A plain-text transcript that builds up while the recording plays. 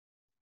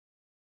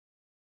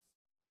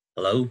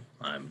Hello,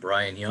 I'm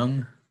Brian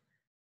Young,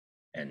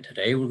 and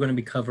today we're going to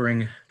be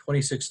covering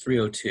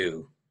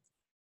 26302,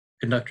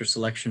 Conductor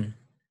Selection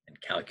and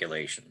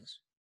Calculations.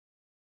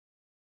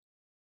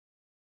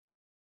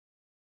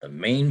 The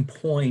main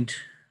point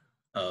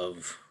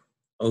of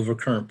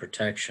overcurrent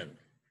protection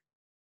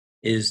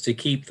is to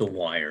keep the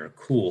wire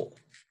cool.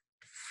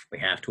 We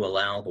have to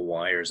allow the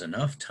wires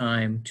enough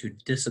time to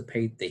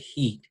dissipate the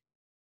heat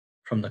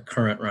from the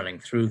current running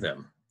through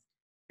them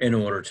in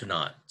order to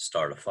not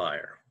start a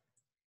fire.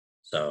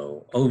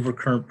 So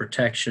overcurrent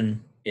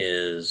protection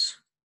is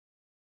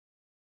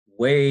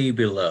way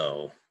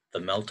below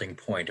the melting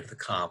point of the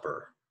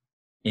copper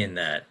in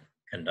that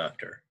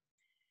conductor.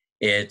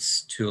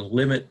 It's to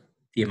limit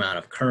the amount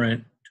of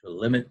current, to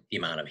limit the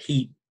amount of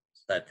heat,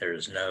 so that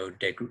there's no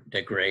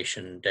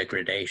degradation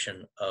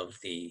of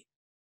the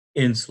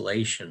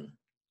insulation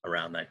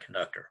around that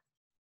conductor.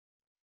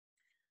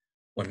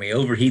 When we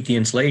overheat the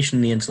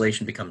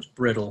insulation becomes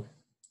brittle,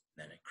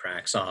 then it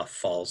cracks off,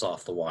 falls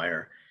off the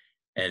wire,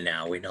 and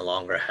now we no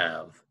longer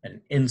have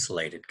an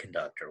insulated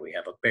conductor. We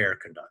have a bare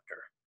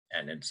conductor.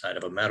 And inside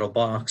of a metal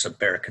box, a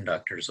bare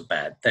conductor is a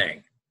bad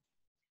thing.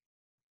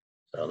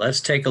 So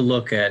let's take a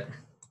look at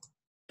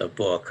the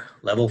book,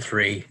 Level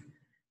 3,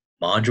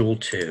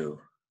 Module 2,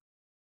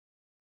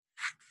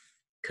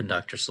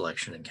 Conductor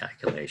Selection and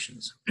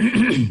Calculations.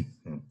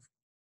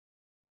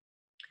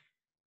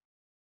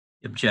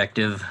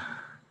 Objective: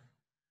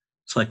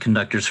 select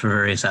conductors for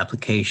various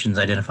applications,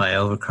 identify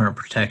overcurrent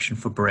protection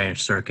for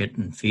branch circuit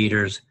and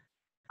feeders,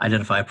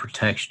 identify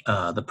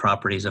the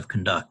properties of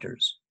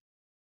conductors.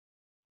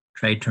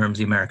 Trade terms: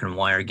 the American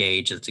wire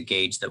gauge. It's a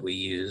gauge that we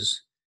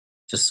use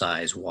to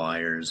size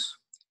wires.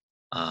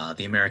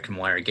 The American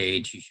wire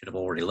gauge, you should have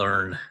already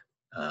learned.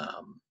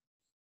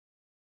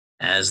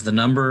 As the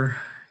number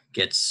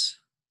gets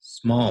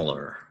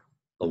smaller,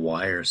 the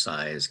wire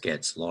size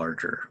gets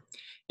larger.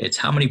 It's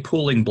how many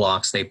pulling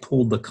blocks they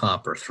pulled the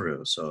copper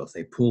through. So if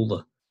they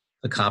pull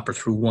the copper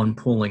through one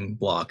pulling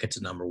block, it's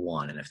a number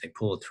 1. And if they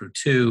pull it through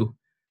 2,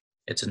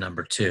 it's a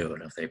number 2.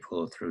 And if they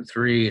pull it through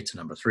 3, it's a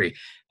number 3.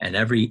 And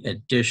every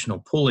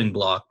additional pulling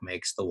block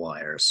makes the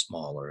wire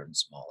smaller and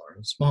smaller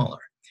and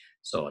smaller.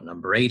 So a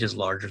number 8 is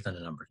larger than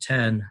a number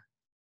 10,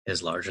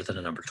 is larger than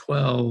a number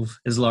 12,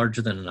 is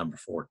larger than a number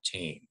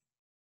 14.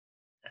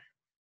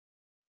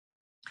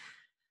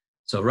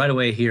 So right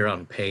away here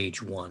on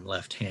page 1,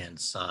 left-hand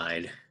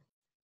side,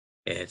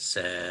 it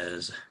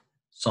says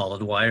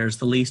solid wire is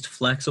the least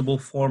flexible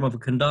form of a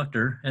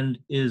conductor and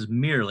is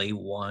merely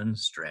one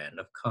strand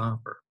of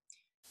copper.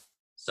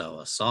 So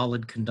a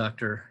solid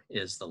conductor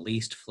is the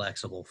least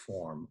flexible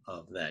form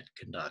of that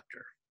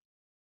conductor.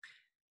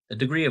 The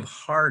degree of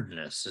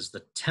hardness is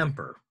the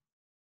temper.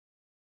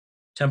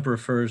 Temper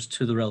refers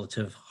to the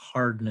relative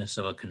hardness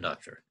of a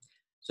conductor.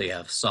 So you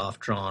have soft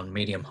drawn,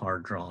 medium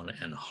hard drawn,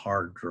 and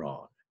hard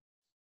drawn.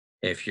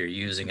 If you're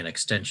using an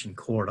extension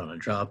cord on a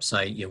job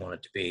site, you want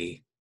it to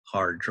be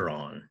hard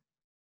drawn.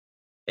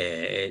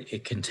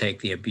 It can take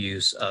the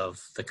abuse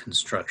of the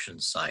construction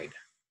site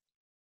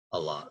a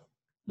lot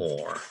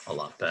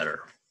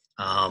better.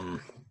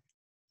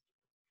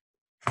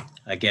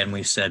 Again,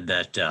 we said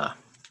that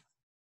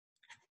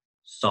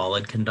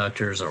solid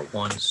conductors are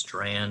one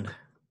strand.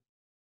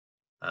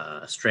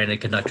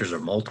 Stranded conductors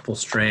are multiple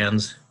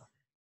strands.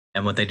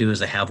 And what they do is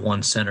they have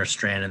one center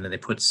strand and then they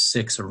put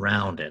 6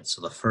 around it. So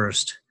the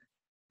first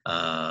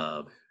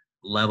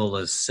level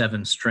is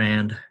 7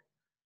 strand.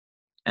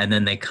 And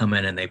then they come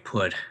in and they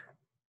put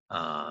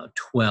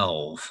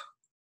 12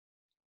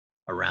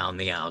 around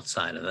the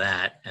outside of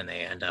that, and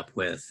they end up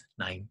with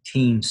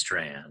 19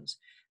 strands.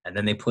 And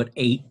then they put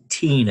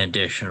 18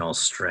 additional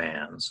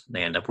strands.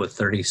 They end up with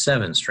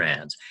 37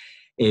 strands.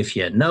 If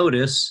you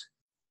notice,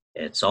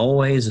 it's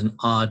always an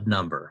odd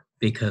number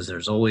because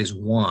there's always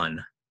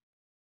 1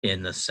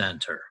 in the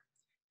center.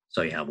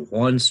 So you have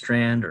 1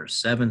 strand or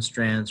 7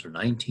 strands or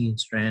 19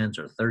 strands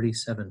or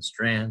 37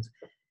 strands.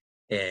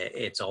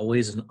 It's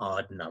always an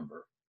odd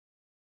number.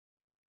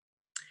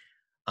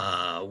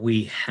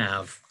 We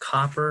have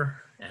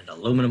copper and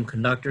aluminum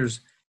conductors,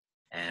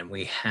 and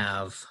we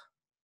have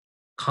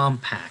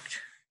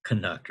compact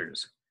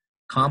conductors.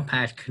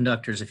 Compact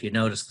conductors, if you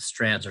notice, the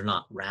strands are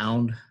not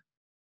round.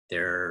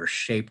 They're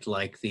shaped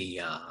like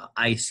the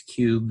ice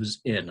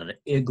cubes in an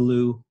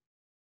igloo.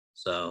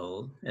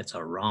 So it's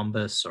a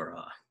rhombus or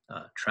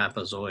a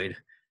trapezoid,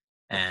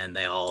 and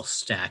they all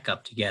stack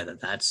up together.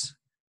 That's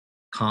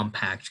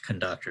compact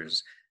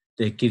conductors.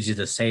 That gives you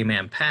the same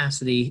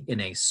ampacity in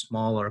a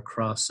smaller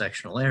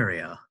cross-sectional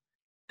area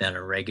than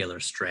a regular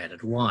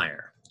stranded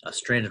wire. A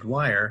stranded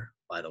wire,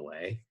 by the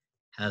way,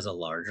 has a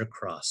larger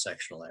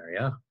cross-sectional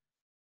area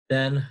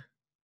than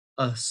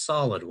a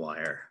solid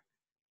wire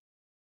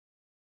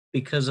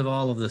because of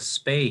all of the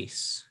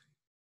space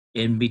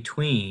in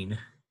between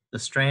the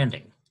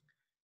stranding.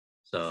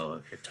 So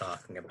if you're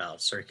talking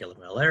about circular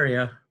mill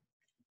area,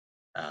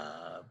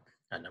 a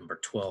number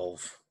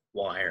 12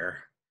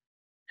 wire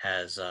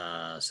has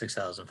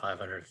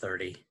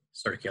 6,530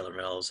 circular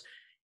mills.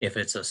 If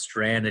it's a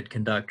stranded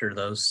conductor,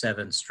 those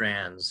 7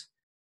 strands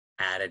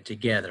added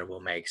together will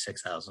make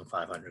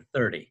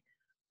 6,530.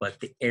 But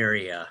the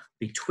area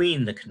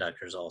between the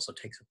conductors also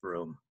takes up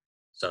room,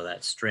 so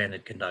that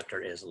stranded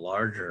conductor is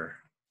larger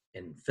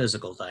in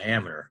physical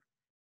diameter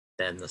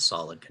than the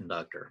solid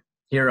conductor.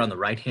 Here on the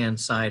right-hand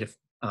side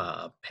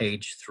of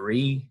page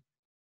 3,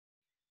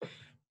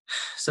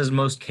 says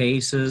most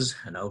cases,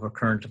 an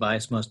overcurrent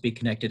device must be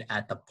connected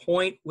at the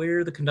point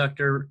where the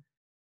conductor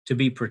to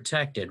be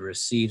protected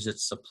receives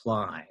its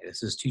supply.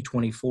 This is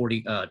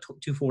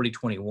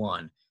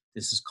 240.21.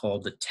 This is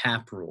called the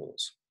tap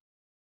rules.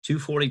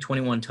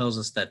 240.21 tells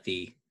us that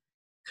the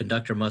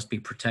conductor must be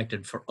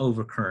protected for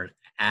overcurrent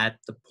at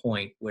the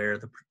point where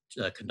the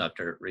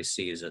conductor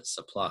receives its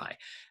supply.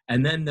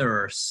 And then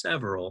there are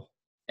several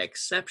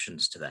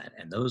exceptions to that,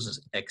 and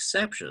those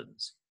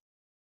exceptions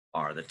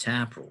are the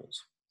tap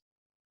rules.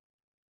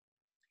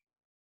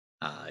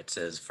 It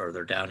says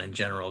further down in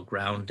general,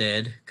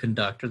 grounded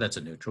conductor, that's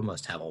a neutral,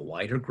 must have a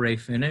white or gray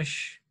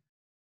finish.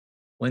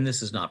 When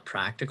this is not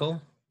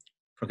practical,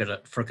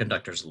 for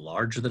conductors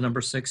larger than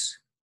number 6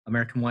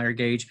 American wire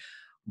gauge,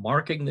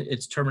 marking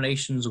its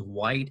terminations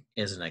white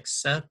is an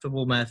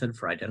acceptable method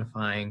for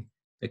identifying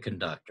the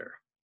conductor.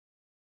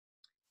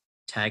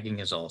 Tagging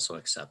is also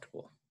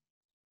acceptable.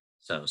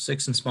 So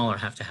 6 and smaller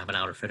have to have an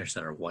outer finish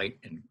that are white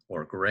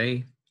or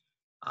gray.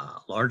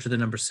 Larger than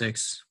number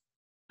 6,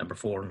 number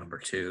 4, number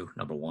 2,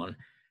 number 1,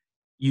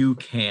 you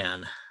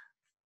can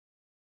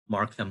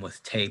mark them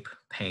with tape,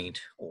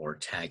 paint, or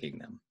tagging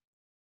them.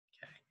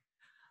 Okay.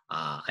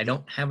 I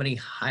don't have any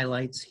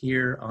highlights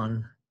here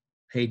on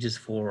pages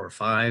 4 or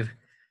 5.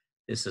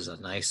 This is a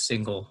nice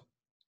single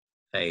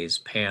phase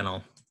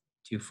panel,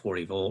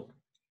 240 volt.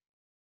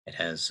 It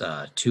has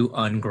 2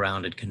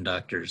 ungrounded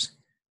conductors,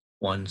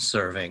 one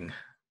serving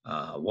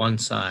one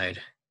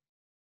side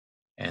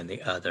and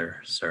the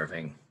other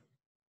serving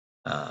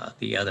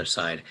the other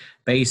side.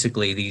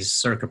 Basically, these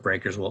circuit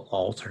breakers will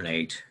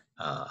alternate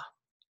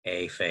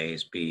A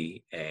phase,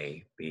 B,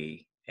 A,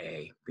 B,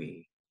 A,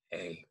 B,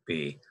 A,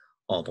 B,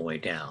 all the way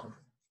down.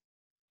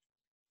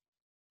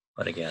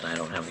 But again, I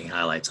don't have any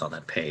highlights on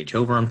that page.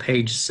 Over on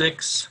page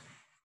 6,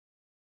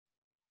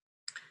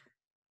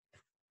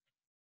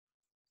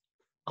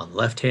 on the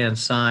left-hand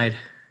side,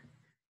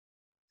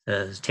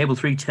 says table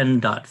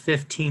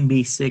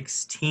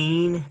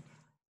 310.15b16.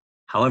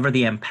 However,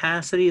 the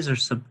ampacities are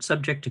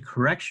subject to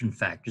correction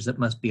factors that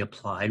must be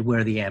applied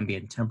where the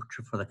ambient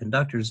temperature for the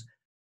conductor's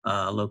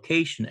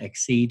location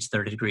exceeds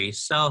 30 degrees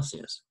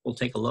Celsius. We'll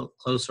take a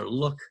closer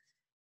look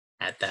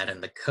at that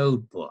in the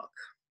code book.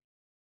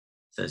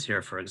 It says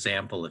here, for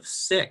example, if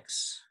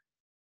 6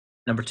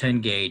 number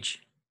 10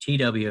 gauge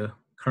TW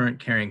current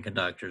carrying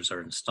conductors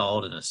are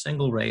installed in a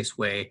single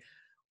raceway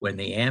when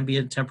the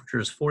ambient temperature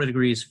is 40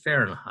 degrees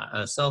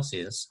Fahrenheit,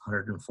 Celsius,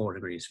 104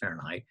 degrees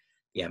Fahrenheit,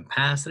 the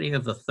ampacity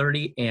of the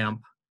 30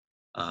 amp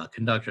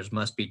conductors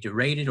must be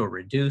derated or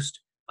reduced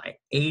by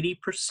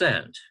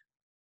 80%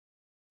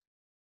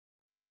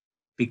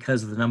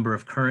 because of the number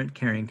of current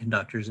carrying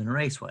conductors in a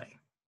raceway.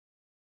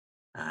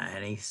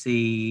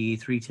 NEC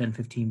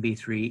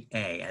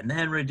 31015B3A, and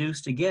then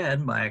reduced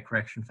again by a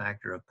correction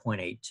factor of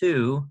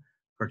 0.82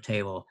 per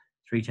table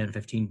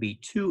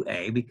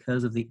 31015B2A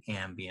because of the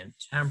ambient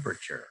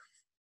temperature.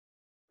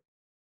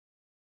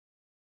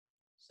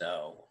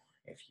 So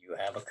if you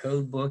have a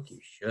code book, you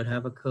should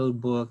have a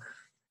code book.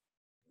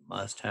 You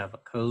must have a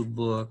code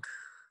book.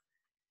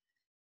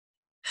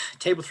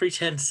 Table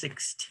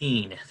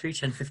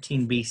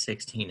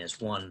 31015B16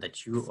 is one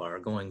that you are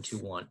going to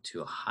want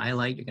to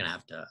highlight. You're going to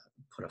have to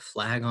put a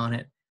flag on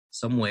it,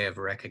 some way of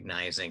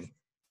recognizing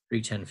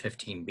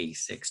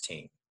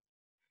 31015B16.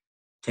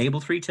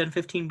 Table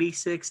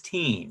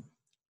 31015B16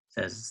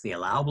 says the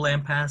allowable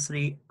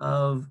ampacity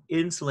of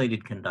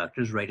insulated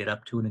conductors rated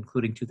up to and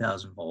including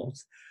 2000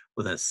 volts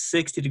with a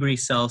 60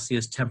 degrees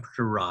Celsius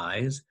temperature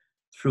rise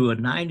through a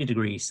 90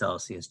 degrees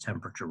Celsius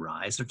temperature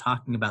rise. They're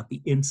talking about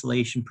the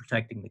insulation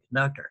protecting the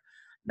conductor.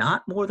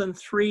 Not more than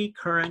 3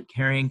 current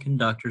carrying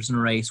conductors in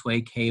a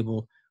raceway,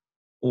 cable,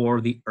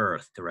 or the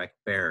earth direct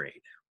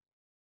buried.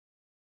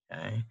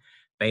 Okay.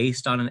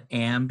 Based on an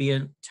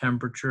ambient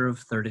temperature of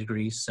 30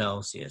 degrees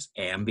Celsius.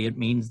 Ambient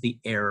means the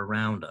air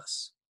around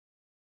us.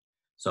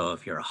 So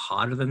if you're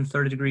hotter than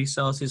 30 degrees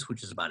Celsius,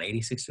 which is about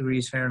 86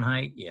 degrees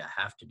Fahrenheit, you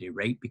have to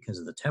derate because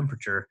of the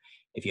temperature.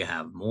 If you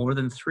have more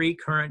than 3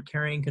 current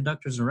carrying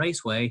conductors in a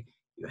raceway,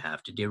 you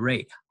have to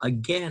derate.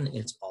 Again,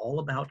 it's all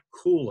about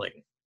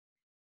cooling.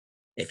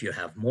 If you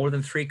have more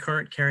than 3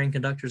 current carrying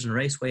conductors in a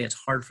raceway, it's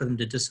hard for them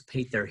to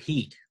dissipate their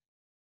heat.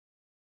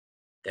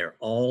 They're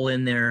all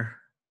in there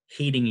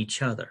heating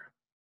each other.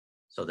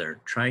 So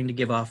they're trying to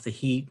give off the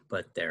heat,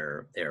 but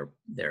they're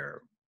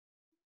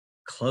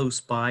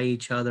close by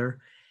each other,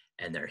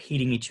 and they're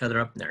heating each other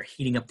up, and they're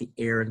heating up the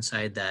air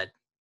inside that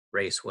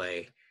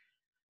raceway.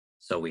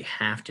 So we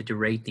have to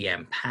derate the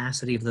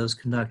ampacity of those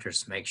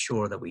conductors to make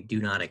sure that we do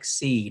not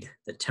exceed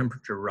the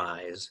temperature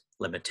rise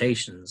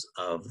limitations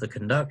of the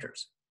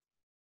conductors.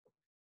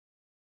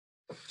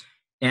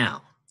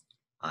 Now,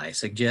 I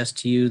suggest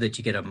to you that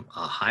you get a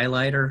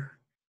highlighter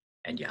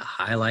and you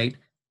highlight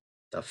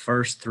The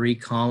first 3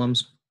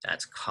 columns,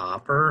 that's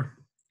copper,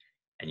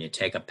 and you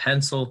take a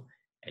pencil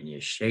and you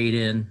shade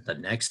in the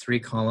next 3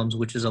 columns,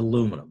 which is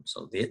aluminum.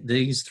 So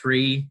these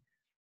 3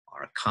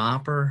 are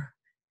copper,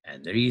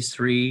 and these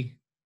 3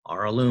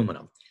 are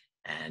aluminum.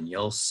 And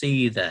you'll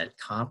see that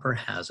copper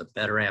has a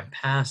better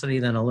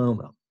ampacity than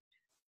aluminum.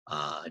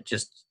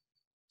 Just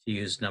to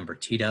use number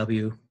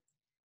TW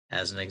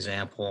as an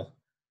example,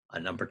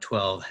 number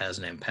 12 has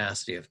an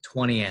ampacity of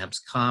 20 amps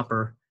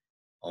copper,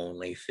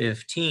 only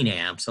 15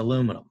 amps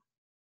aluminum.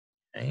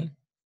 Okay.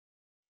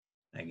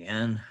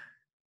 Again,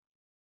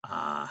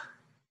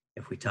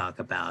 if we talk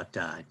about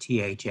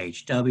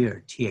THHW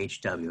or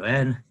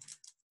THWN,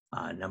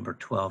 number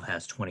 12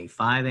 has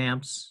 25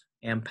 amps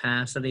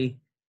ampacity.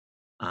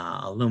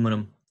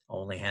 Aluminum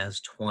only has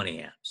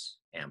 20 amps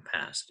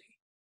ampacity.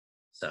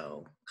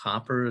 So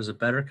copper is a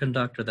better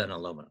conductor than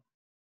aluminum.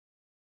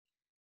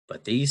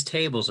 But these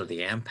tables are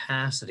the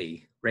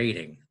ampacity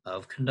rating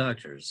of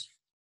conductors.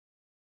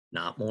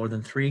 Not more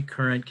than 3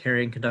 current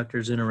carrying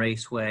conductors in a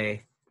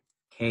raceway,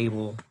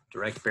 cable,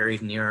 direct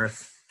buried in the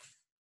earth.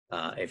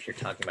 If you're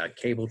talking about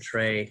cable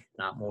tray,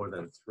 not more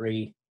than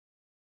 3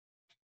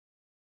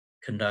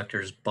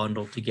 conductors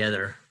bundled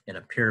together in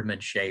a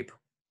pyramid shape,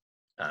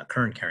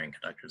 current carrying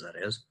conductors, that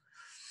is.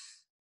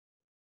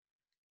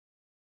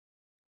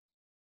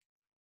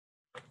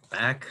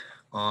 Back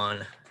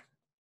on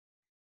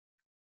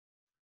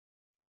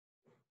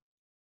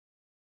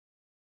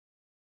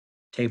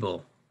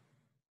table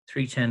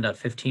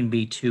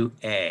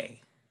 310.15b2a,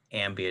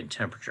 ambient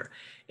temperature.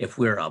 If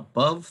we're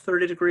above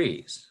 30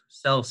 degrees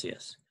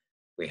Celsius,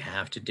 we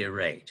have to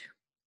derate.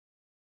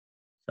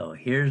 So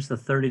here's the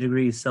 30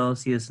 degrees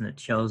Celsius, and it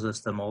shows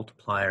us the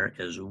multiplier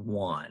is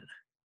 1.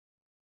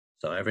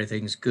 So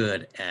everything's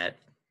good at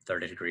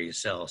 30 degrees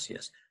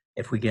Celsius.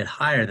 If we get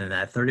higher than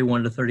that,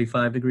 31 to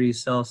 35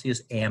 degrees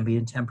Celsius,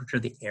 ambient temperature,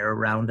 the air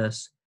around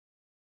us,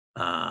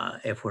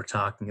 if we're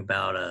talking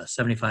about a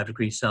 75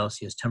 degrees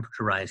Celsius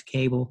temperaturized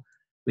cable,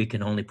 we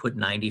can only put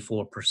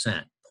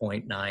 94%,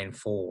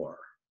 0.94.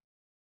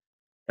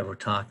 If we're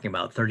talking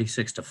about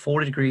 36 to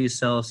 40 degrees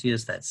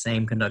Celsius, that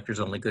same conductor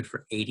is only good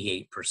for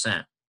 88%,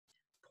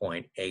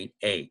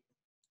 0.88.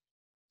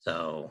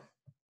 So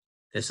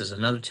this is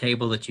another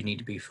table that you need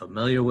to be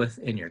familiar with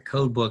in your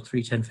code book,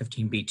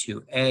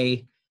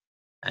 310.15b2a.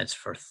 That's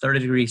for 30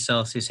 degrees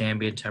Celsius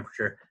ambient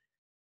temperature.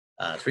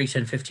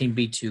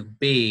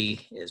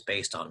 310.15b2b is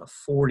based on a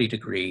 40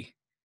 degree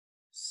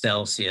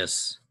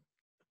Celsius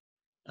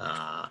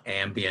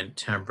ambient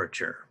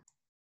temperature.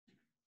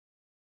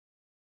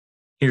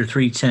 Here,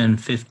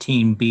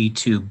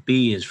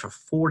 310.15b2b is for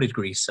 40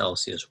 degrees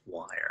Celsius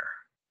wire.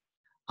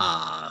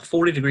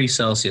 40 degrees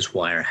Celsius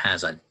wire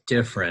has a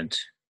different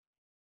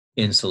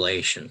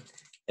insulation.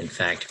 In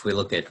fact, if we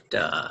look at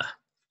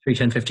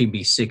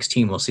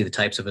 310.15b16, we'll see the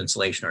types of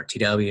insulation are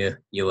TW,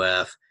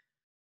 UF,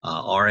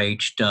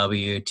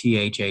 RHW,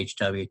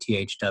 THHW,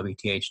 THW,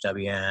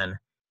 THWN.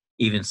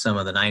 Even some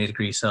of the 90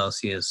 degrees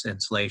Celsius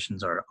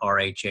insulations are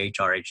RHH,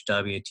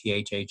 RHW,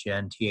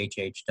 THHN,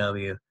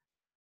 THHW.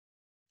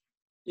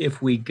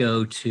 If we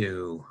go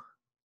to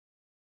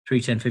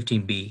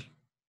 310.15b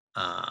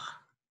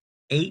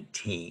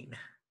 18,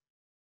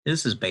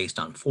 this is based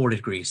on 40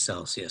 degrees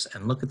Celsius,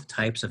 and look at the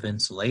types of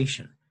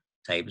insulation.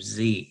 Type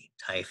Z,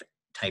 type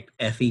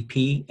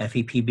FEP,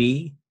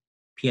 FEPB,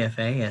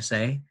 PFA,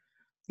 SA.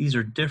 These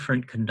are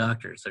different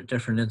conductors. They're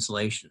different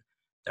insulation.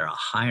 They're a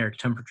higher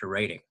temperature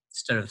rating.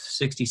 Instead of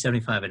 60,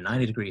 75, and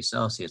 90 degrees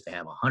Celsius, they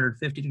have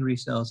 150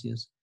 degrees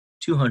Celsius,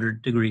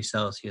 200 degrees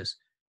Celsius,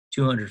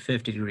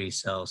 250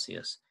 degrees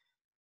Celsius.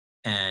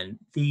 And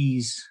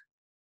these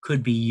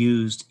could be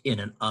used in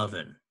an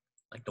oven,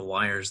 like the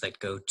wires that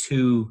go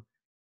to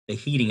the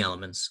heating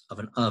elements of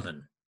an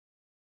oven.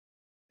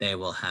 They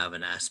will have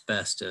an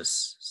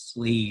asbestos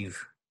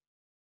sleeve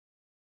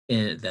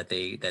that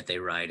they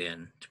ride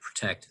in to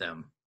protect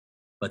them,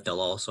 but they'll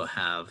also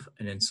have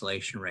an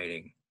insulation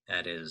rating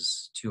that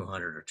is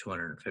 200 or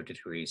 250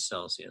 degrees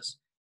Celsius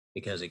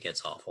because it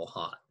gets awful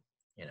hot,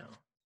 you know.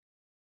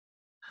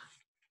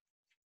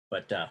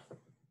 But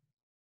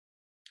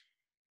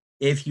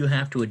if you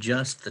have to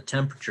adjust the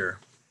temperature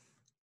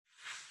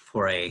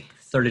for a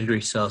 30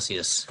 degrees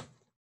Celsius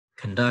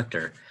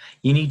conductor,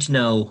 you need to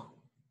know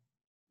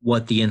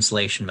what the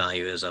insulation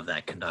value is of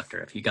that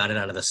conductor. If you got it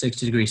out of the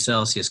 60 degrees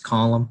Celsius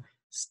column,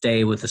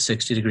 stay with the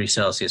 60 degrees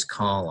Celsius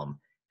column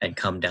and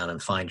come down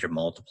and find your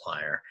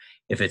multiplier.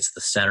 If it's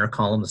the center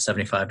column, the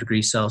 75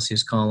 degrees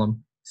Celsius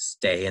column,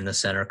 stay in the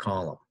center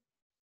column.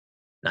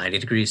 90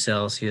 degrees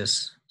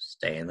Celsius,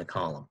 stay in the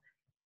column.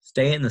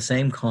 Stay in the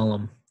same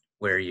column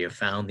where you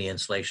found the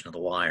insulation of the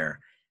wire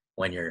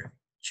when you're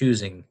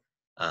choosing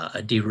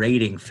a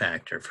derating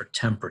factor for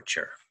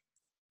temperature.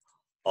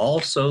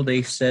 Also,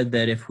 they said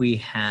that if we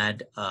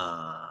had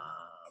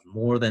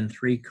more than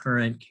 3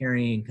 current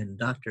carrying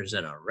conductors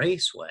in a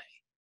raceway,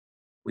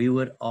 we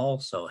would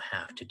also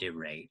have to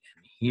derate.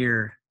 And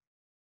here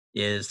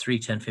is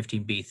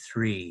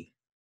 310.15b3a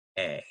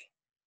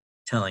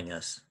telling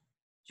us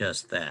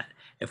just that.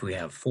 If we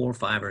have 4,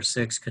 5, or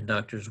 6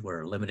 conductors,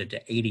 we're limited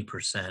to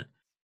 80%.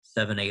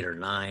 7, 8, or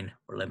 9,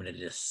 we're limited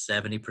to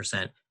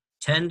 70%.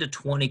 10 to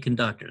 20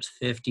 conductors,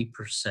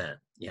 50%.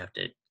 You have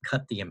to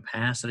cut the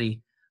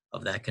ampacity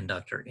of that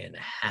conductor in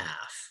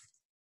half.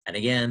 And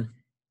again,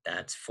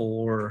 that's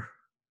for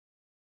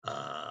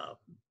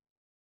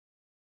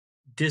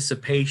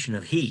dissipation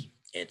of heat.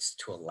 It's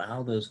to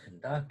allow those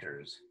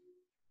conductors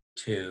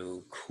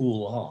to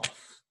cool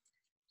off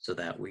so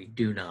that we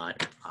do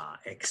not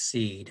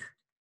exceed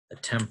the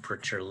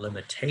temperature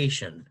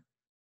limitation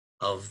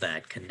of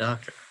that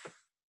conductor.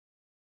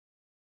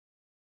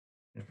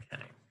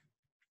 Okay.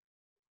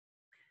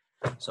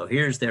 So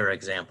here's their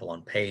example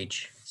on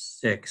page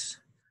 6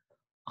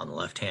 on the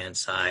left-hand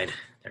side.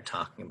 They're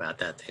talking about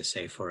that. They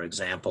say, for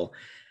example,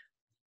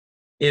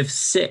 if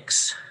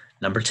 6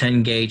 number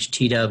 10 gauge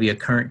TW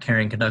current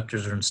carrying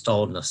conductors are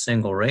installed in a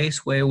single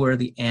raceway where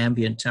the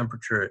ambient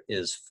temperature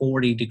is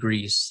 40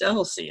 degrees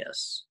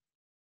Celsius.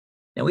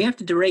 Now we have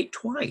to derate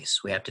twice.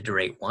 We have to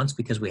derate once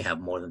because we have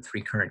more than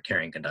 3 current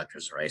carrying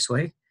conductors in a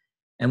raceway.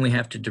 And we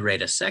have to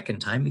derate a second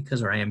time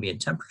because our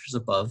ambient temperature is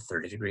above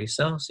 30 degrees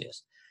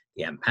Celsius.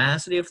 The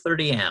ampacity of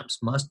 30 amps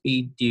must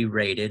be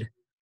derated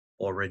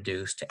or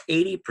reduced to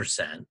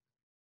 80%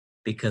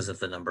 because of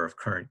the number of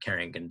current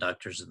carrying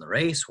conductors in the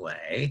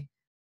raceway,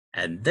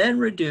 and then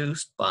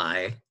reduced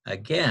by,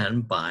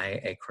 again,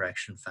 by a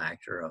correction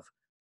factor of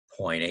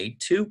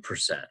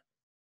 0.82%,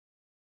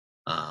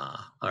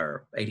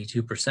 or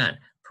 82%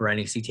 per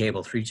NEC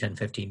table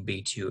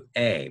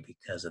 31015B2A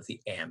because of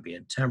the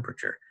ambient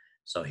temperature.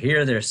 So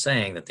here they're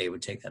saying that they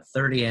would take that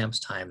 30 amps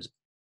times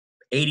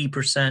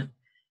 80%,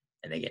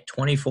 and they get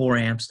 24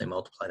 amps. They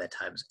multiply that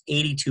times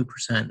 82%,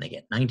 and they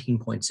get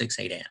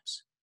 19.68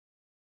 amps.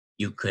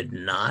 You could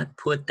not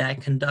put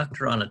that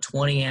conductor on a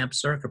 20 amp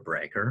circuit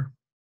breaker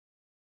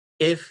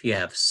if you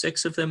have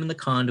 6 of them in the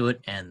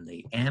conduit and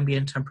the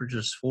ambient temperature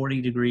is 40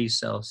 degrees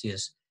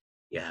Celsius.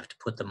 You have to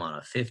put them on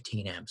a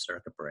 15 amp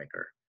circuit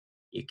breaker.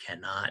 You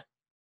cannot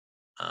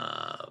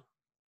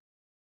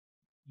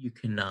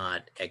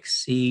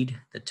exceed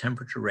the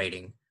temperature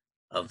rating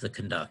of the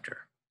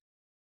conductor,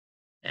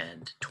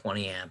 and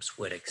 20 amps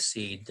would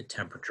exceed the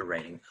temperature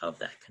rating of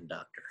that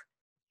conductor.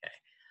 Okay,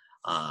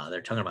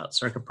 they're talking about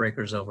circuit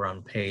breakers over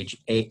on page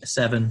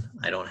 7.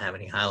 I don't have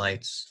any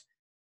highlights.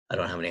 I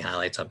don't have any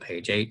highlights on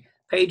page 8.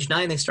 Page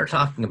 9, they start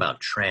talking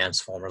about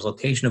transformers,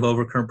 location of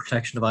overcurrent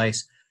protection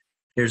device.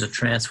 Here's a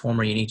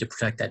transformer. You need to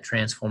protect that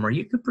transformer.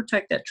 You could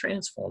protect that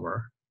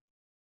transformer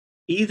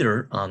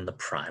either on the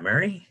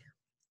primary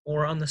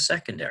or on the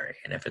secondary.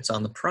 And if it's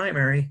on the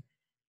primary,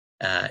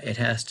 it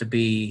has to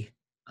be,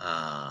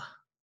 I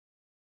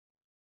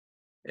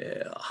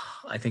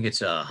think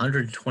it's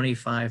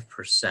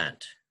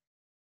 125%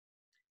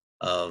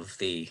 of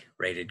the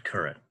rated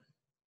current.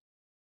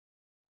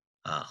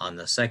 On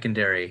the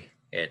secondary,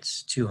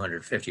 it's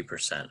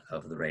 250%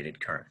 of the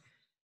rated current.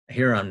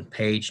 Here on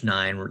page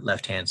 9,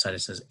 left-hand side,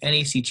 it says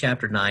NEC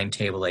Chapter 9,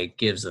 Table 8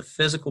 gives the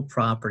physical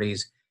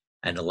properties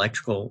and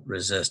electrical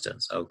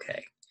resistance.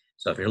 Okay,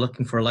 so if you're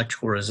looking for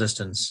electrical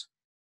resistance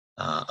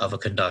of a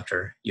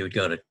conductor, you would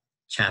go to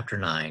Chapter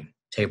 9,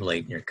 Table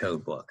 8 in your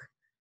code book,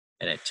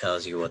 and it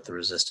tells you what the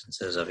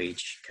resistance is of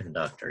each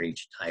conductor,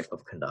 each type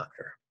of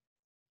conductor.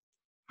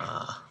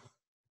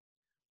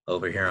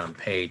 Over here on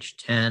page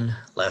 10,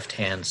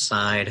 left-hand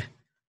side,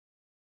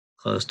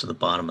 close to the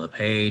bottom of the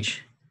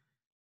page,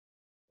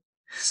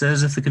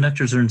 says if the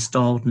conductors are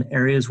installed in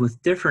areas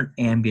with different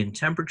ambient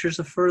temperatures,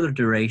 a further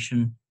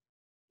duration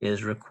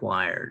is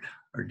required,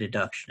 or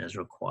deduction is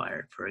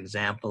required. For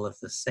example, if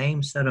the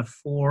same set of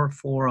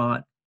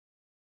 4/4-aught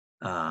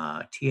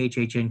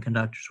THHN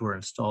conductors were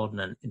installed in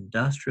an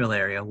industrial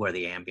area where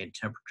the ambient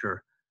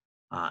temperature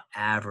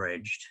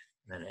averaged,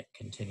 then it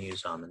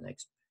continues on the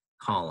next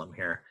column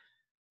here,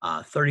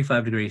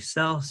 35 degrees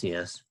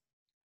Celsius,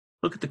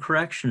 look at the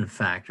correction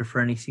factor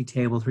for NEC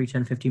table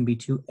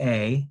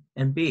 31015B2A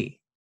and B.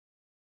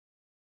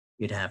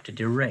 You'd have to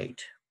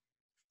derate.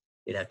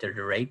 You'd have to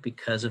derate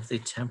because of the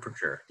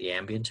temperature, the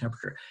ambient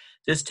temperature.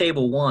 This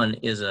table 1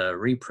 is a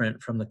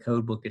reprint from the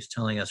code book. It's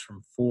telling us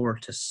from 4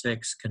 to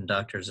 6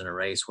 conductors in a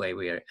raceway,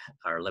 we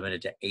are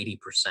limited to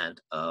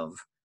 80% of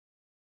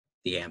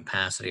the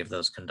ampacity of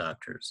those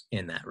conductors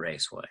in that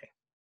raceway.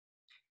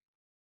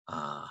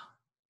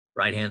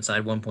 Right-hand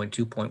side,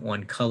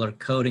 1.2.1 color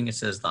coding. It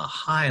says the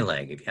high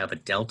leg. If you have a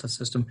delta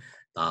system,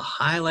 the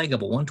high leg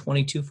of a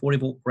 122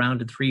 40-volt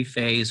grounded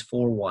 3-phase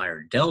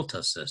 4-wire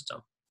delta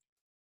system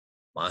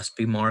must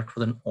be marked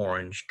with an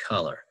orange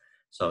color.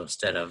 So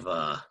instead of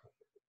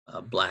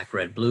black,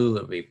 red, blue,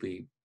 it would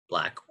be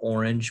black,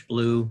 orange,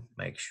 blue.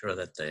 Make sure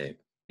that the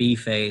B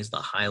phase, the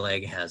high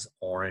leg, has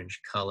orange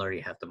color.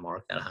 You have to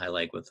mark that high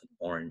leg with an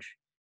orange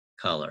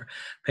color.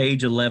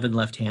 Page 11,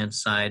 left-hand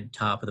side,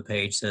 top of the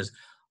page says,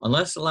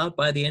 unless allowed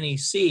by the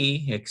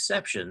NEC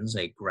exceptions,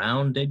 a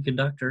grounded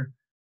conductor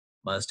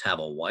must have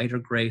a white or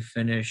gray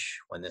finish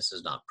when this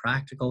is not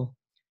practical.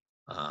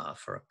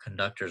 For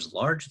conductors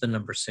larger than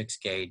number 6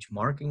 gauge,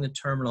 marking the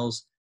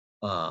terminals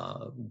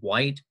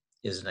white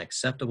is an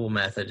acceptable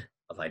method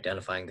of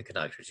identifying the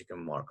conductors. You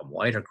can mark them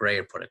white or gray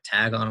or put a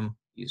tag on them,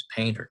 use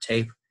paint or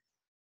tape.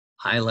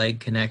 high leg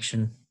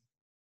connection,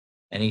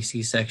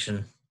 NEC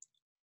section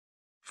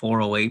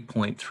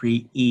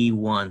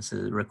 408.3E1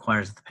 says it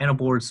requires that the panel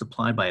board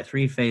supplied by a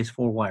three-phase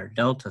four-wire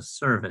delta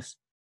service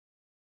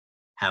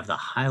have the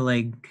high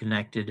leg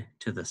connected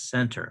to the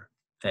center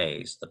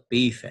phase, the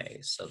B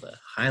phase. So the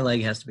high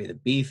leg has to be the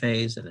B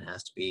phase, and it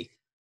has to be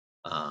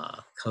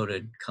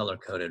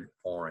color-coded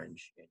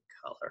orange in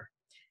color.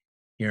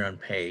 Here on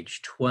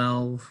page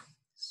 12,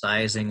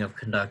 sizing of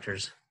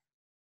conductors.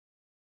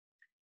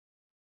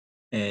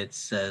 It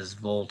says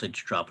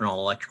voltage drop. In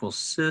all electrical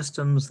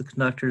systems, the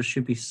conductors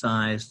should be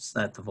sized so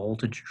that the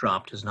voltage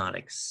drop does not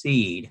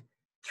exceed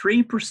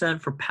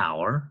 3% for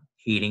power,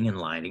 heating, and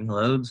lighting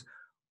loads,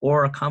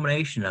 or a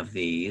combination of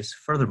these.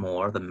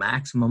 Furthermore, the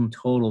maximum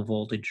total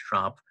voltage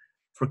drop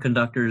for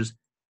conductors,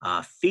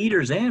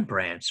 feeders, and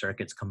branch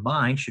circuits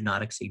combined should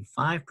not exceed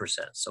 5%.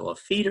 So a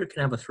feeder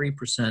can have a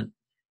 3%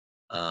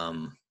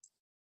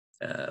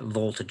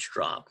 voltage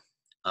drop.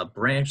 A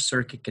branch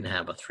circuit can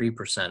have a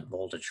 3%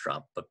 voltage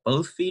drop, but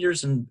both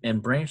feeders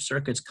and branch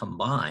circuits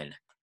combined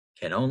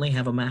can only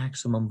have a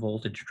maximum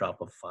voltage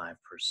drop of 5%.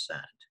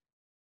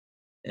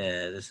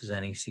 This is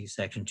NEC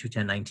section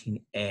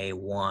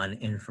 21019A1,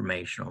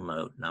 informational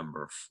note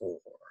number 4.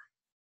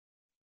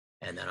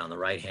 And then on the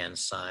right-hand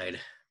side,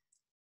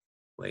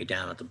 way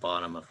down at the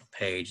bottom of the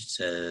page, it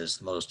says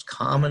the most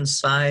common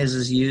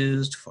sizes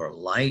used for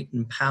light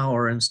and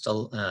power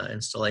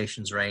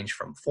installations range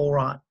from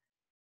 4-aught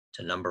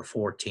to number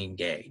 14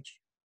 gauge.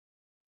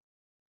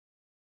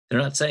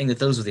 They're not saying that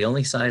those are the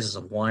only sizes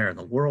of wire in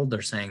the world.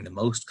 They're saying the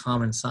most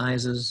common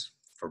sizes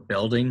for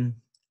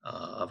building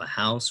of a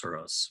house or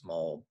a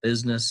small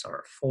business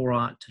are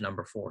 4-aught to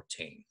number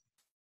 14.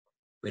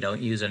 We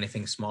don't use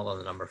anything smaller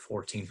than number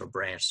 14 for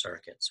branch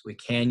circuits. We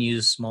can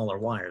use smaller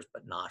wires,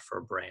 but not for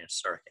a branch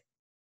circuit.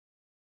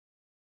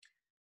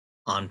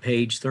 On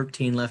page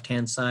 13,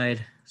 left-hand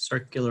side,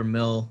 circular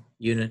mill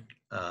unit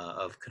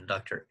of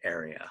conductor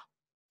area.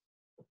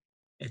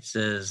 It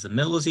says the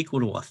mill is equal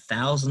to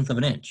 1/1000th of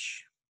an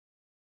inch.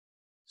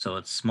 So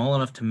it's small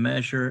enough to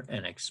measure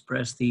and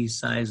express these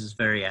sizes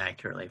very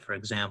accurately. For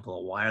example,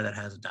 a wire that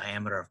has a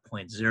diameter of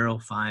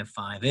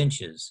 0.055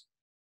 inches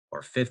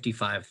or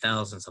 55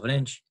 thousandths of an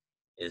inch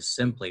is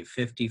simply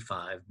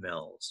 55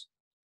 mils.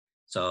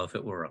 So if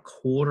it were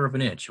 1/4 of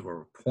an inch, if it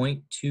were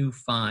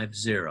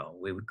 0.250,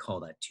 we would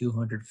call that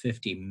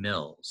 250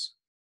 mils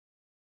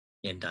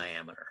in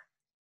diameter.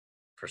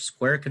 For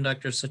square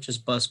conductors such as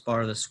bus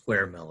bar, the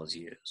square mil is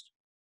used.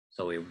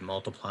 So we would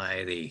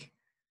multiply the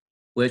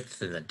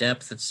width and the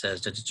depth. It says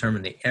to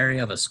determine the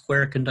area of a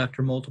square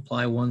conductor,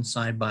 multiply one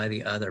side by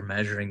the other,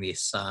 measuring the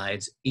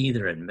sides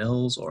either in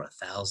mils or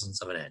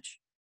 1/1000ths of an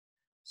inch.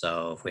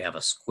 So if we have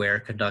a square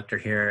conductor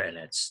here and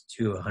it's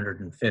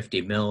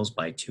 250 mils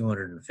by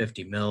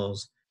 250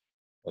 mils,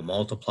 we'll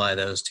multiply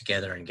those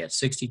together and get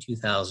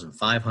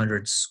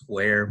 62,500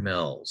 square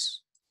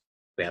mils.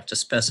 We have to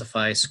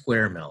specify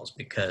square mils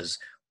because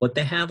what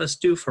they have us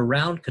do for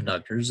round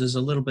conductors is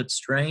a little bit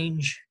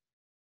strange.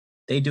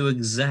 They do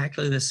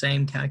exactly the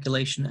same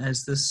calculation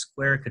as this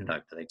square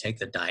conductor. They take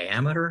the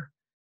diameter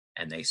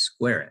and they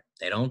square it.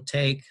 They don't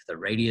take the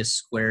radius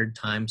squared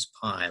times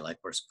pi like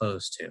we're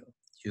supposed to.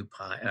 2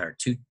 pi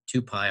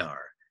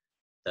r,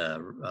 the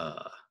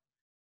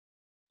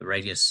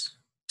radius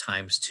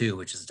times 2,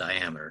 which is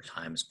diameter,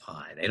 times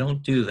pi. They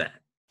don't do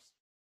that.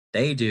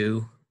 They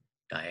do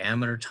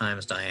diameter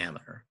times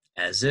diameter,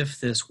 as if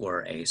this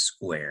were a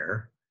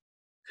square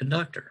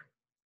conductor.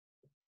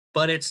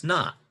 But it's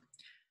not.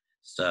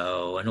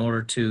 So in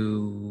order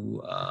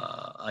to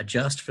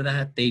adjust for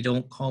that, they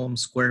don't call them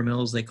square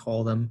mils, they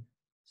call them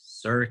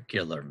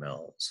circular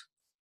mils.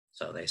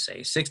 So they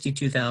say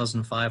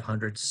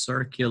 62,500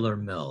 circular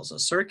mils. A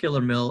circular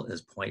mil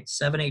is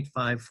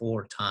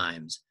 0.7854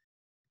 times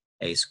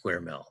a square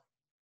mil.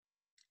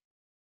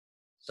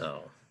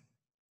 So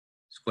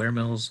square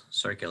mils,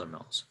 circular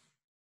mils.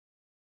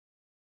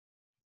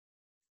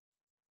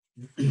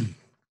 And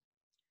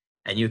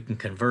you can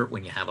convert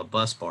when you have a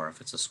bus bar.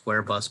 If it's a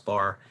square bus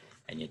bar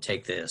and you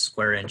take the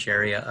square inch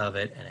area of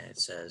it and it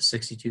says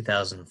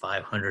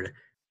 62,500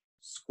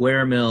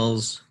 square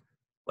mils,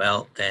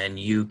 well, then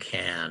you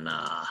can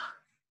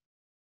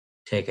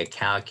take a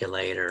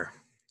calculator.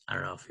 I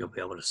don't know if you'll be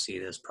able to see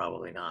this,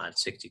 probably not.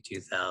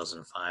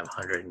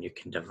 62,500, and you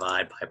can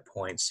divide by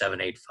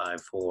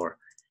 0.7854,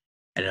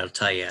 and it'll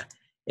tell you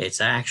it's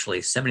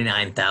actually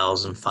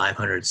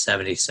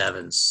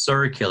 79,577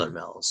 circular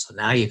mils. So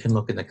now you can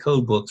look in the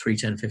code book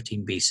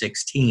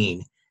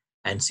 31015B16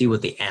 and see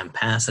what the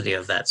ampacity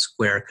of that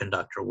square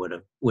conductor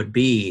would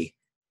be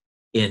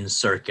in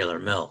circular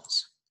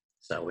mils.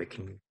 So we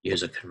can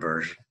use a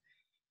conversion.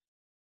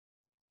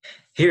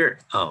 Here,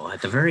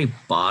 at the very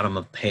bottom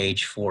of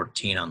page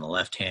 14 on the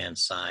left-hand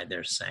side,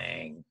 they're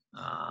saying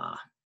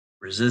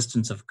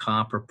resistance of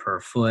copper per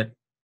foot. It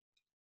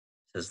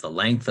says the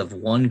length of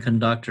one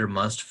conductor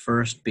must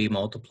first be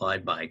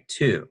multiplied by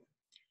 2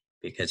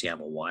 because you have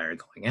a wire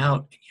going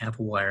out and you have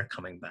a wire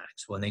coming back.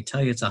 So when they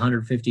tell you it's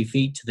 150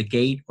 feet to the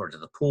gate or to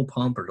the pool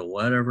pump or to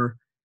whatever,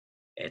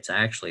 it's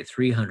actually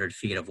 300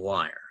 feet of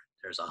wire.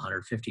 There's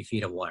 150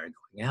 feet of wire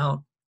going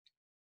out.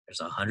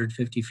 There's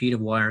 150 feet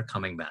of wire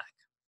coming back.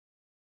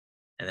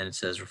 And then it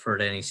says refer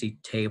to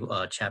NEC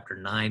table, chapter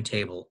 9,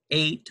 table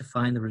 8 to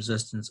find the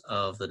resistance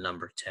of the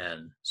number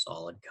 10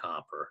 solid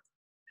copper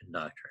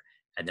conductor.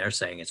 And they're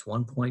saying it's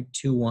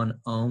 1.21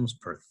 ohms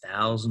per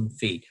 1,000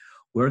 feet.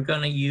 We're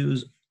going to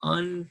use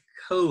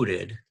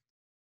uncoded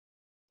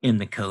in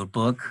the code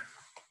book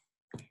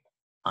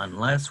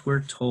unless we're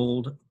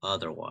told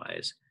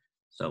otherwise.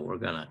 So we're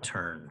going to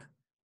turn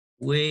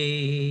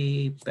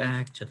way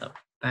back to the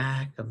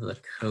back of the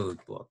code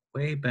book,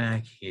 way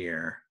back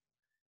here.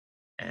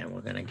 And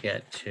we're going to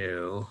get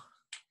to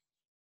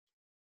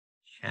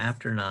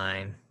chapter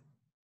 9,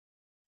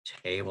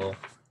 table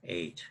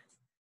 8.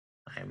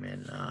 I'm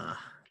in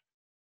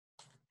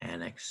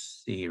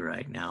Annex C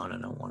right now, and I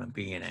don't want to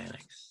be in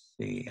Annex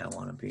C. I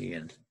want to be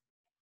in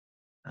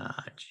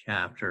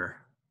chapter,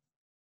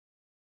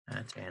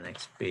 that's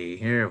Annex B.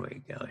 Here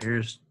we go.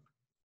 Here's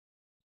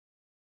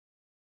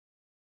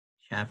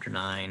chapter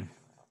 9,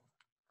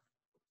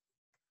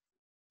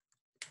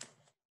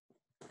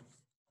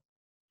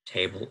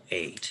 table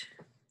 8.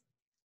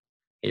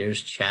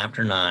 Here's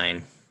chapter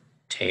 9,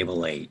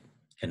 table 8,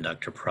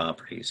 conductor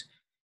properties.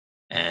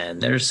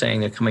 And they're saying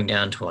they're coming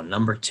down to a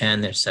number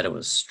 10. They said it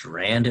was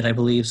stranded, I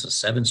believe. So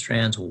 7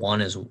 strands,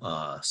 1 is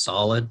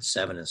solid,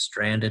 7 is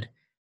stranded.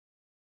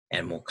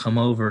 And we'll come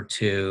over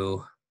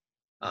to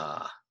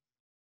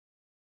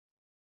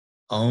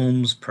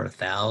ohms per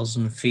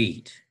 1,000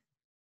 feet.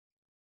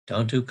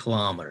 Don't do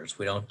kilometers.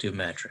 We don't do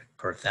metric,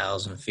 per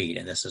 1,000 feet.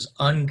 And this is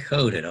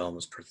uncoded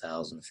ohms per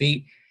 1,000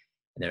 feet.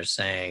 And they're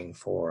saying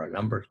for a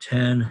number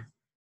 10,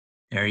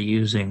 they're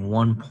using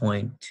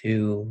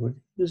 1.2, we're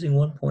using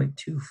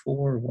 1.24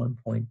 or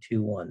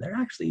 1.21. They're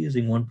actually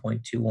using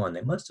 1.21.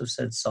 They must have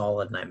said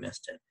solid and I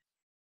missed it.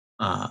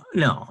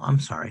 No, I'm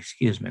sorry,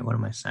 excuse me, what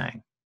am I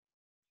saying?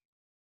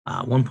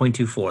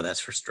 1.24, that's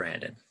for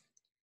stranded.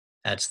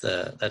 That's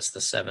the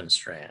 7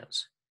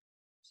 strands.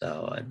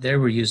 So they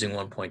were using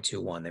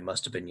 1.21. They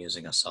must have been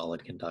using a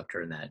solid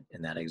conductor in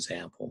that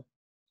example.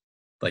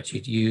 But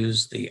you'd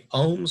use the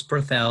ohms per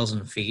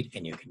 1,000 feet,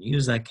 and you can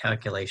use that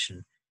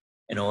calculation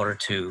in order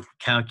to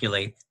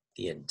calculate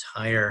the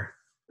entire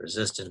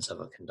resistance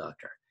of a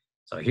conductor.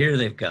 So here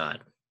they've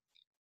got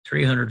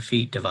 300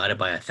 feet divided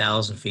by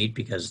 1,000 feet,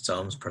 because it's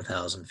ohms per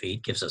 1,000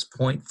 feet, gives us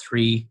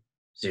 0.30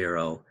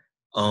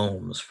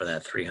 ohms for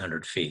that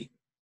 300 feet.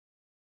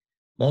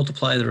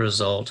 Multiply the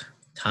result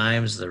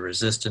times the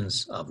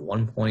resistance of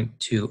 1.21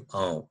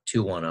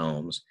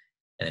 ohms,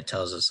 and it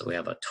tells us that we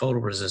have a total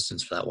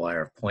resistance for that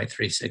wire of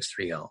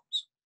 0.363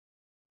 ohms.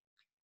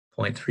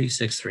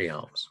 0.363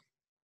 ohms.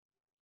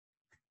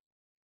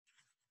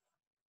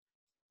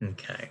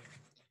 Okay.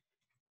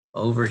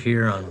 Over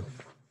here on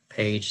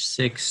page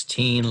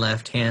 16,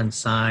 left-hand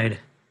side,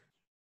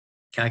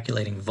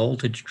 calculating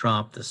voltage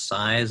drop, the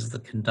size of the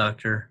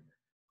conductor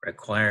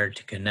required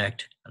to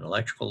connect an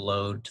electrical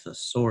load to the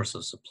source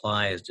of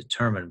supply is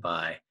determined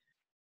by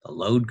the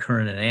load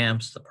current in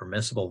amps, the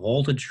permissible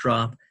voltage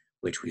drop,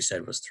 which we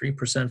said was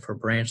 3% for a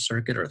branch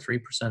circuit or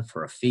 3%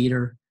 for a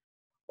feeder,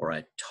 or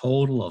a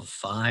total of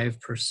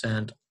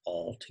 5%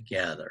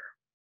 altogether.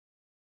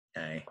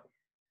 Okay.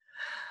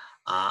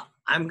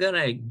 I'm going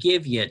to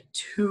give you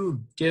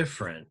 2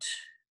 different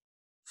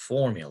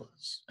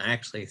formulas,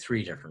 actually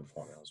 3 different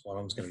formulas. One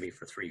of them's going to be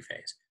for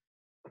 3-phase.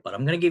 But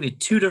I'm going to give you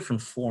 2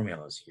 different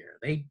formulas here.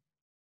 They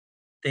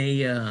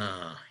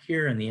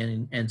here in the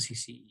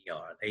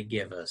NCCER, they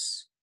give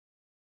us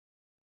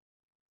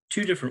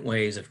 2 different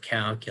ways of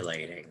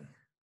calculating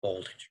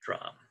voltage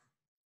drop.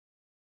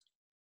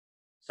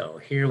 So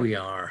here we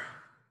are.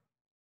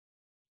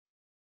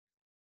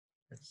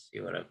 Let's see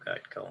what I've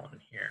got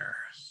going here.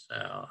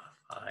 So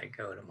if I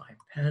go to my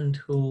pen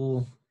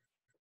tool,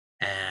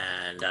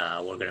 and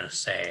we're going to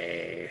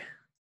say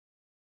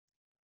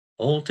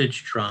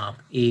voltage drop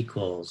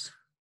equals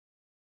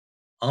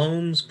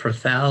ohms per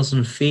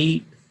 1,000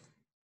 feet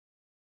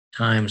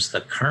times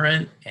the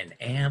current in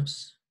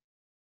amps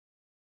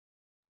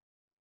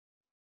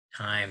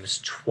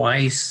times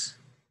twice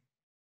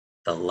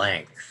the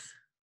length.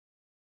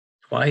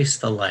 Twice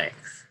the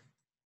length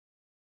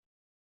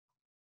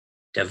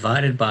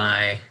divided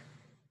by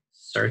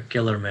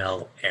circular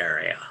mill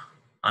area.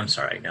 I'm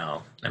sorry,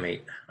 no, let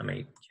me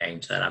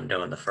change that. I'm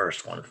doing the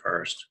first one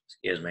first,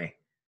 excuse me.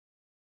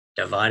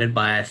 Divided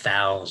by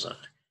 1,000.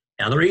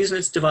 Now the reason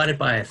it's divided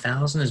by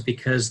 1,000 is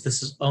because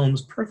this is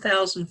ohms per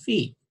 1,000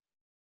 feet.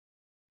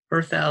 Per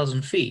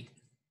 1,000 feet.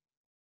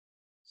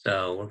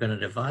 So we're going to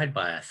divide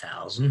by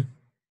 1,000.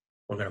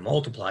 We're going to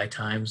multiply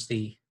times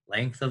the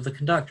length of the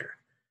conductor.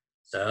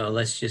 So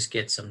let's just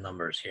get some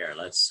numbers here.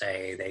 Let's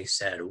say they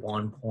said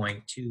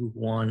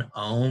 1.21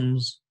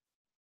 ohms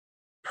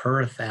per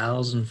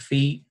 1,000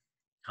 feet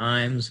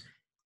times,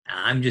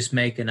 I'm just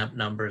making up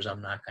numbers.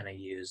 I'm not going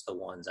to use the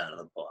ones out of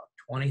the book.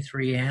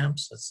 23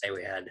 amps. Let's say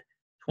we had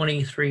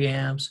 23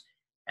 amps.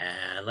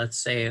 And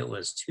let's say it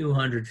was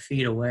 200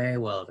 feet away.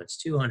 Well, if it's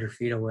 200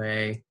 feet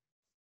away,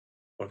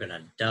 we're going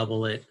to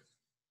double it.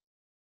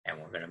 And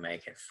we're going to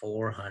make it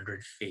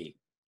 400 feet.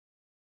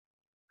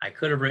 I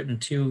could have written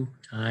 2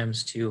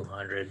 times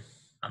 200.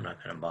 I'm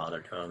not going to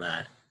bother doing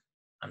that.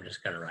 I'm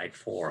just going to write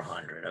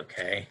 400,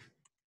 okay?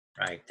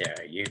 Right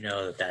there. You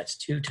know that that's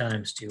 2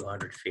 times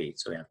 200 feet.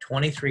 So we have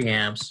 23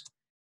 amps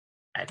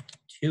at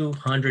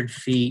 200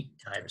 feet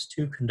times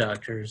 2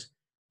 conductors,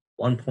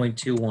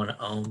 1.21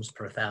 ohms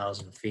per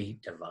 1,000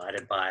 feet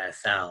divided by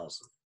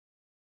 1,000.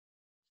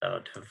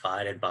 So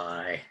divided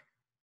by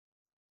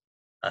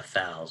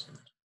 1,000.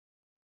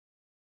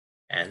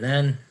 And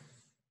then,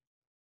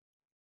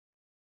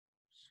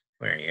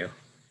 where are you?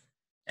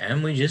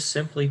 And we just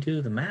simply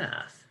do the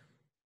math.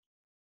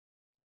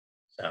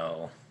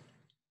 So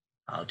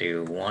I'll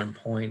do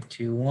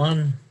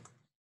 1.21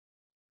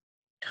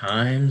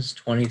 times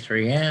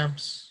 23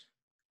 amps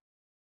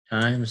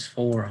times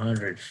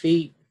 400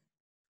 feet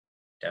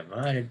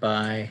divided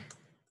by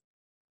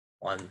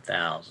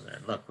 1,000.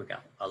 And look, we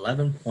got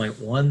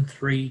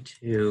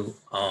 11.132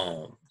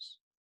 ohms.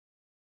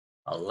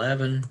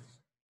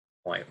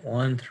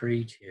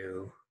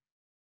 11.132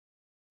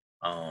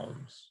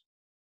 ohms.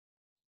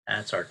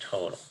 That's our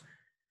total.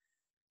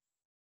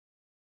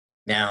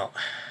 Now,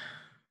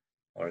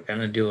 we're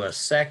going to do a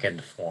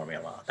second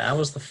formula. That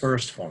was the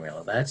first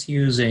formula. That's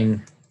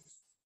using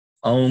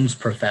ohms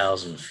per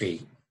 1,000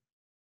 feet.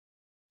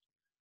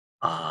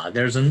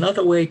 There's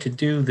another way to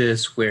do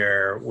this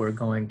where we're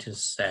going to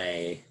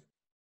say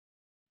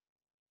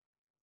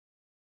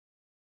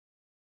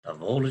the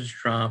voltage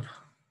drop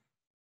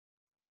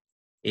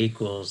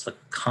equals the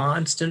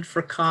constant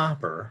for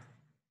copper,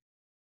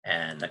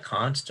 and the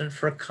constant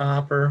for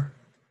copper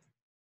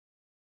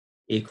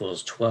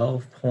equals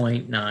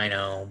 12.9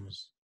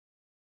 ohms,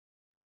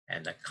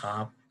 and the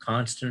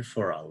constant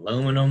for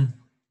aluminum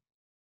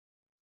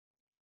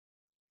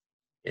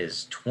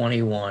is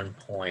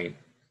 21.2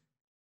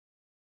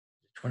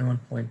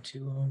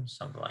 ohms,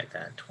 something like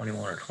that,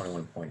 21 or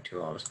 21.2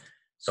 ohms.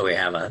 So we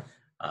have a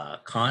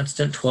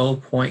constant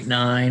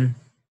 12.9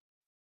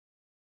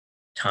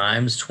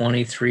 times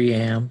 23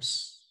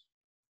 amps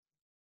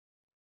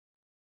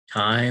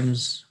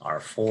times our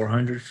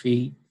 400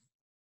 feet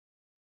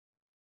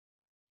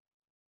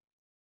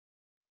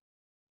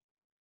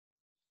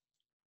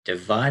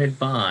divided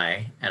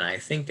by, and I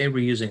think they were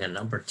using a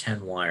number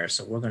 10 wire,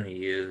 so we're going to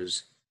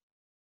use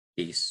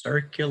the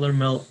circular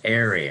mill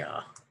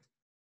area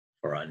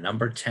for a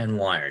number 10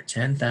 wire,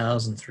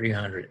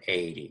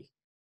 10,380.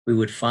 We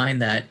would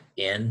find that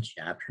in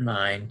Chapter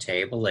 9,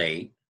 Table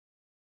 8.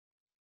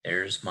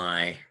 There's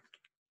my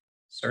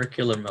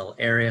circular mill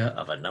area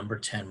of a number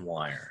 10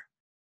 wire.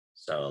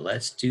 So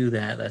let's do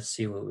that. Let's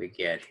see what we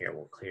get here.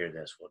 We'll clear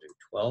this. We'll do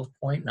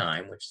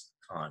 12.9, which is the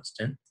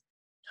constant,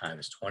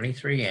 times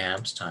 23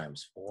 amps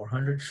times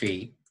 400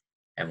 feet,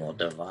 and we'll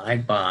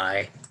divide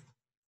by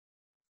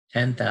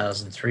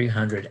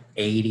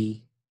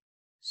 10,380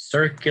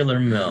 circular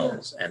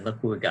mills. And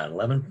look what we got,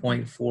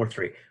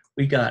 11.43.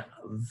 We got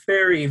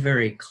very,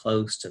 very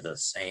close to the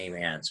same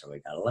answer. We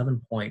got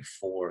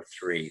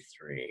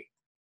 11.433.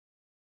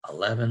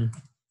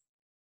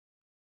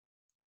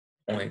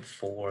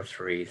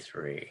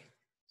 11.433.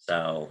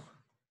 So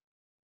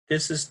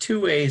this is 2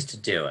 ways to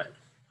do it.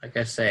 Like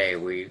I say,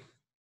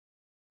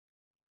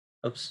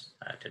 oops,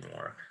 that didn't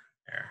work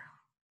there.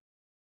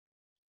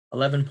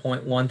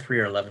 11.13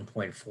 or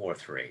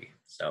 11.43.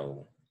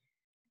 So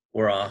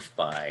we're off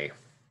by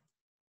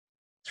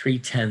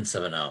 0.3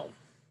 of an ohm.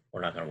 We're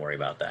not going to worry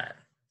about that.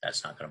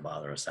 That's not going to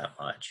bother us that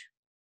much.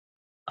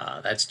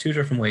 That's 2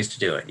 different ways to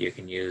do it. You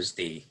can use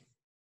the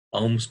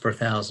ohms per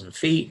 1,000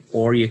 feet,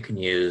 or you can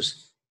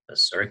use the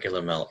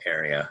circular mill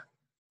area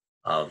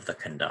of the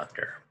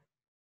conductor.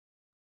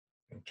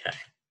 Okay.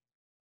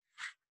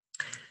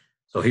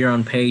 So here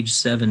on page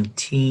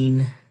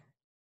 17,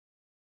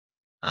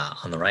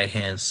 on the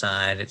right-hand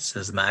side, it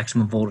says the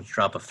maximum voltage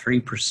drop of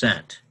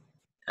 3%.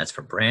 That's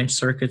for branch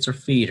circuits or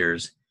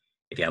feeders.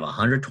 If you have a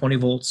 120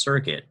 volt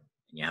circuit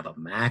and you have a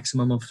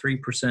maximum of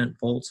 3%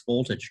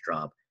 voltage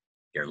drop,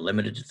 you're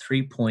limited to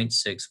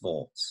 3.6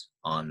 volts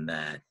on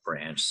that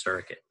branch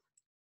circuit.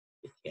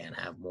 You can't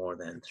have more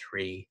than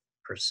 3%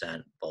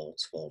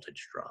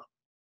 voltage drop.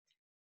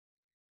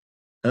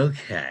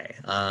 Okay,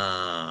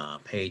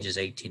 pages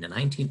 18 and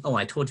 19. Oh,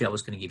 I told you I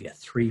was going to give you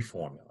 3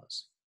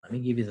 formulas. Let me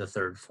give you the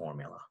third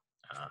formula.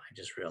 I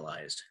just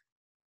realized.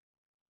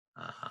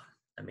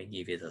 Let me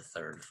give you the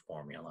third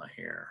formula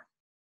here.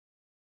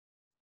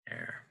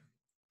 There.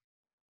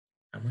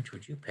 How much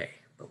would you pay?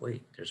 But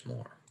wait, there's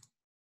more.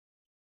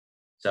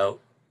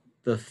 So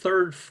the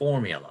third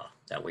formula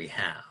that we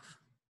have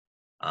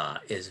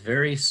is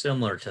very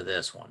similar to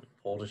this one.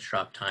 Voltage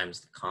drop times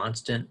the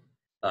constant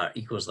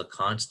equals the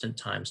constant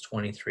times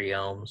 23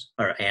 ohms,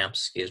 or amps,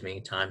 excuse me,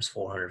 times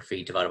 400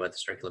 feet divided by the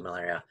circular mill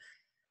area.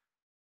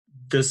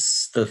 The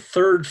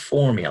third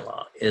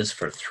formula is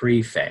for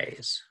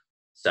 3-phase.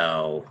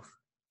 So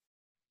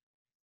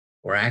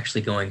we're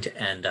actually going to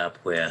end up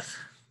with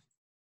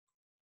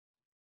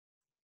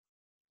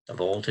the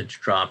voltage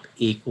drop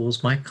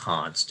equals my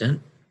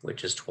constant,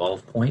 which is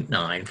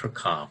 12.9 for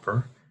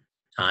copper,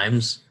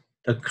 times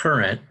the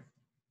current,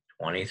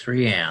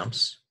 23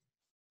 amps,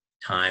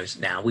 times,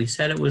 now we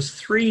said it was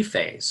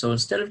 3-phase. So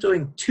instead of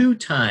doing 2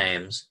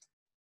 times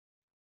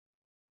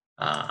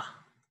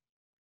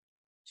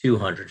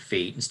 200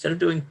 feet, instead of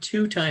doing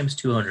 2 times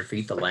 200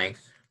 feet, the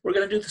length, we're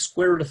going to do the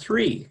square root of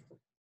 3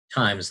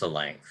 times the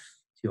length,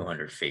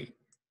 200 feet.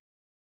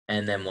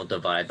 And then we'll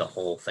divide the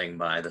whole thing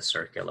by the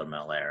circular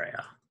mill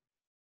area,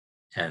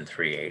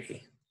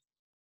 10,380.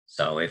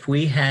 So if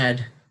we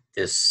had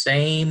this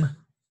same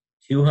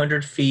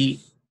 200 feet,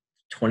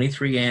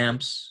 23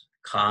 amps,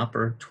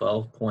 copper,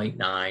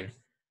 12.9,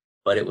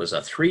 but it was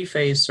a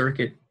 3-phase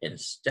circuit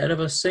instead of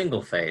a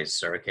single-phase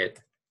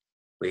circuit,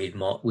 we'd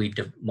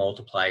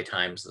multiply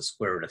times the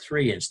square root of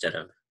 3 instead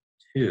of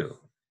 2.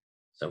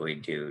 So we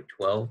do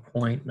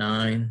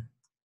 12.9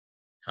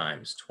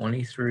 times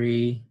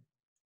 23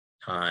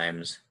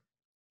 times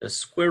the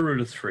square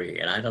root of 3.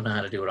 And I don't know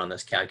how to do it on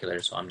this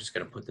calculator, so I'm just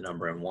going to put the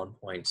number in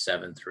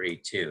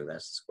 1.732.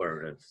 That's the square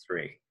root of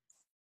 3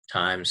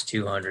 times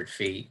 200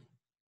 feet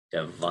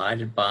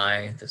divided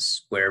by the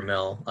square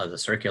mill of the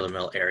circular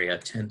mill area,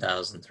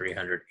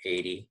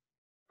 10,380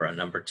 for a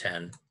number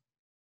 10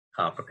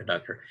 copper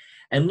conductor.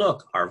 And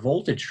look, our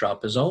voltage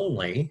drop is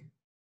only,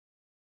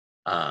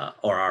 what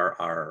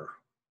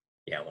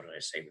did I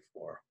say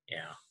before?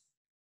 Yeah.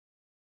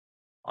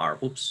 Our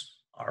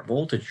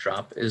voltage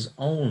drop is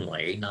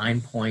only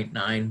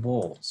 9.9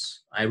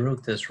 volts. I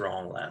wrote this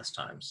wrong last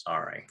time,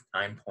 sorry.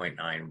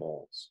 9.9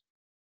 volts.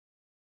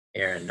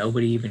 Aaron,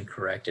 nobody even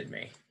corrected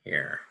me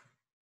here.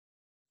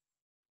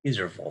 These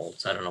are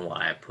volts. I don't know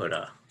why I put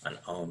an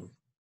ohm.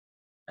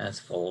 That's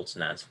volts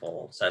and that's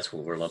volts. That's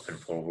what we're looking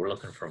for. We're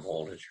looking for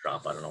voltage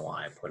drop. I don't know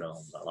why I put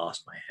ohm. I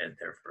lost my head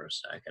there for a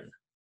second.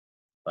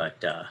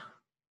 But,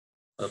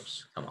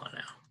 oops, come on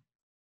now.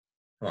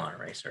 Come on,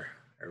 eraser,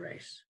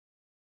 erase.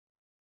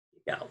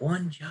 You got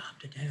one job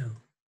to do.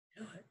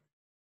 Do it.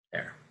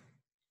 There.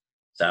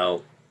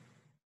 So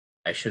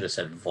I should have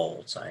said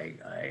volts.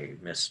 I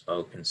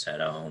misspoke and said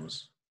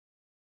ohms.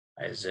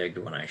 I zigged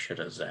when I should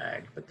have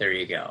zagged, but there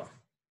you go.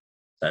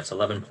 That's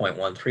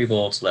 11.13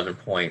 volts,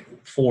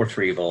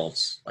 11.43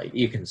 volts. Like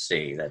you can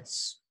see,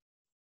 that's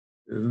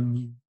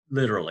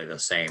literally the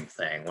same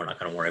thing. We're not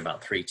going to worry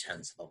about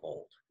 0.3 of a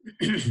volt.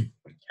 Okay.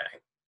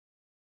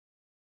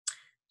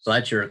 So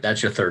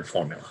that's your third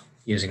formula,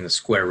 using the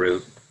square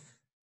root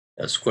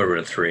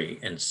of 3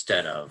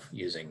 instead of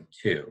using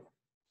 2.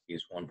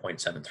 Use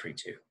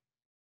 1.732.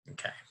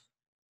 Okay.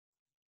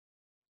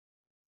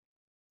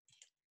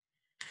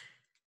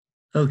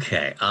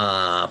 Okay,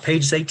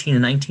 pages 18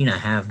 and 19, I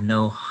have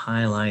no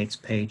highlights.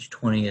 Page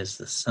 20 is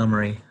the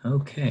summary.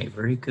 Okay,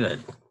 very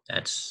good.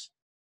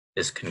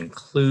 This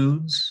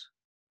concludes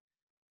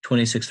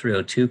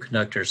 26302,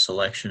 Conductor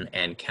Selection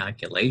and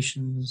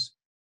Calculations.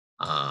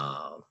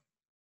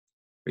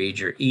 Read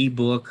your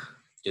ebook,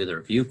 do the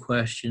review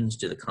questions,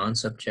 do the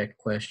concept check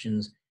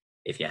questions.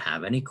 If you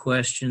have any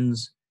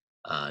questions,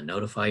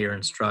 notify your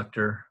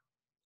instructor.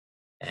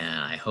 And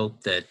I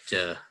hope that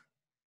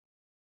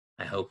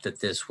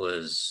this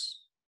was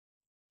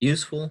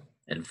useful,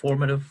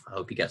 informative. I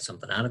hope you got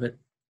something out of it.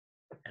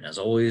 And as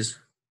always,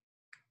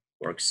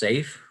 work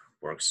safe,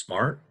 work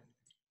smart,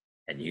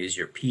 and use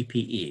your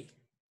PPE.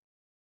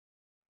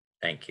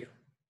 Thank you.